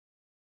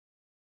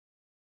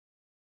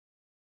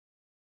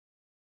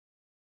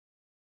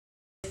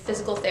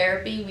physical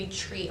therapy, we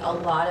treat a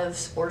lot of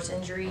sports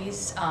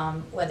injuries,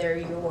 whether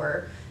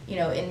you're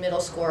in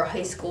middle school or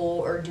high school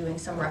or doing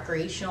some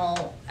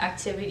recreational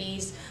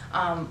activities.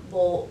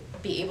 We'll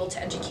be able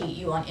to educate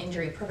you on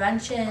injury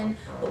prevention.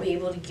 We'll be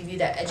able to give you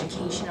that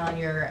education on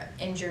your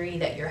injury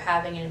that you're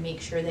having and make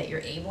sure that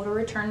you're able to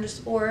return to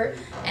sport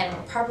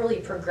and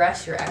properly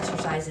progress your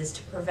exercises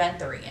to prevent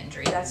the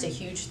re-injury. That's a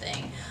huge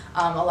thing.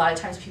 A lot of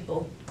times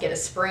people get a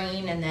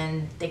sprain and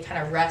then they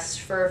kind of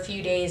rest for a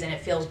few days and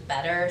it feels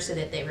better so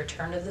that they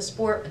return to the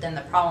sport, but then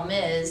the problem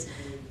is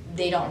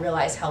they don't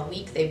realize how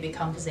weak they've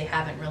become because they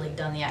haven't really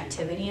done the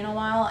activity in a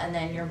while, and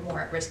then you're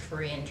more at risk for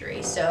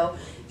re-injury. So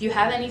if you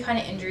have any kind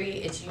of injury,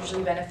 it's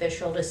usually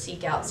beneficial to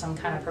seek out some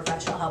kind of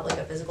professional help like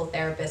a physical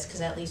therapist,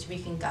 because at least we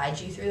can guide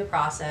you through the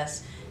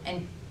process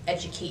and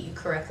educate you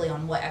correctly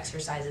on what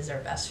exercises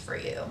are best for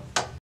you.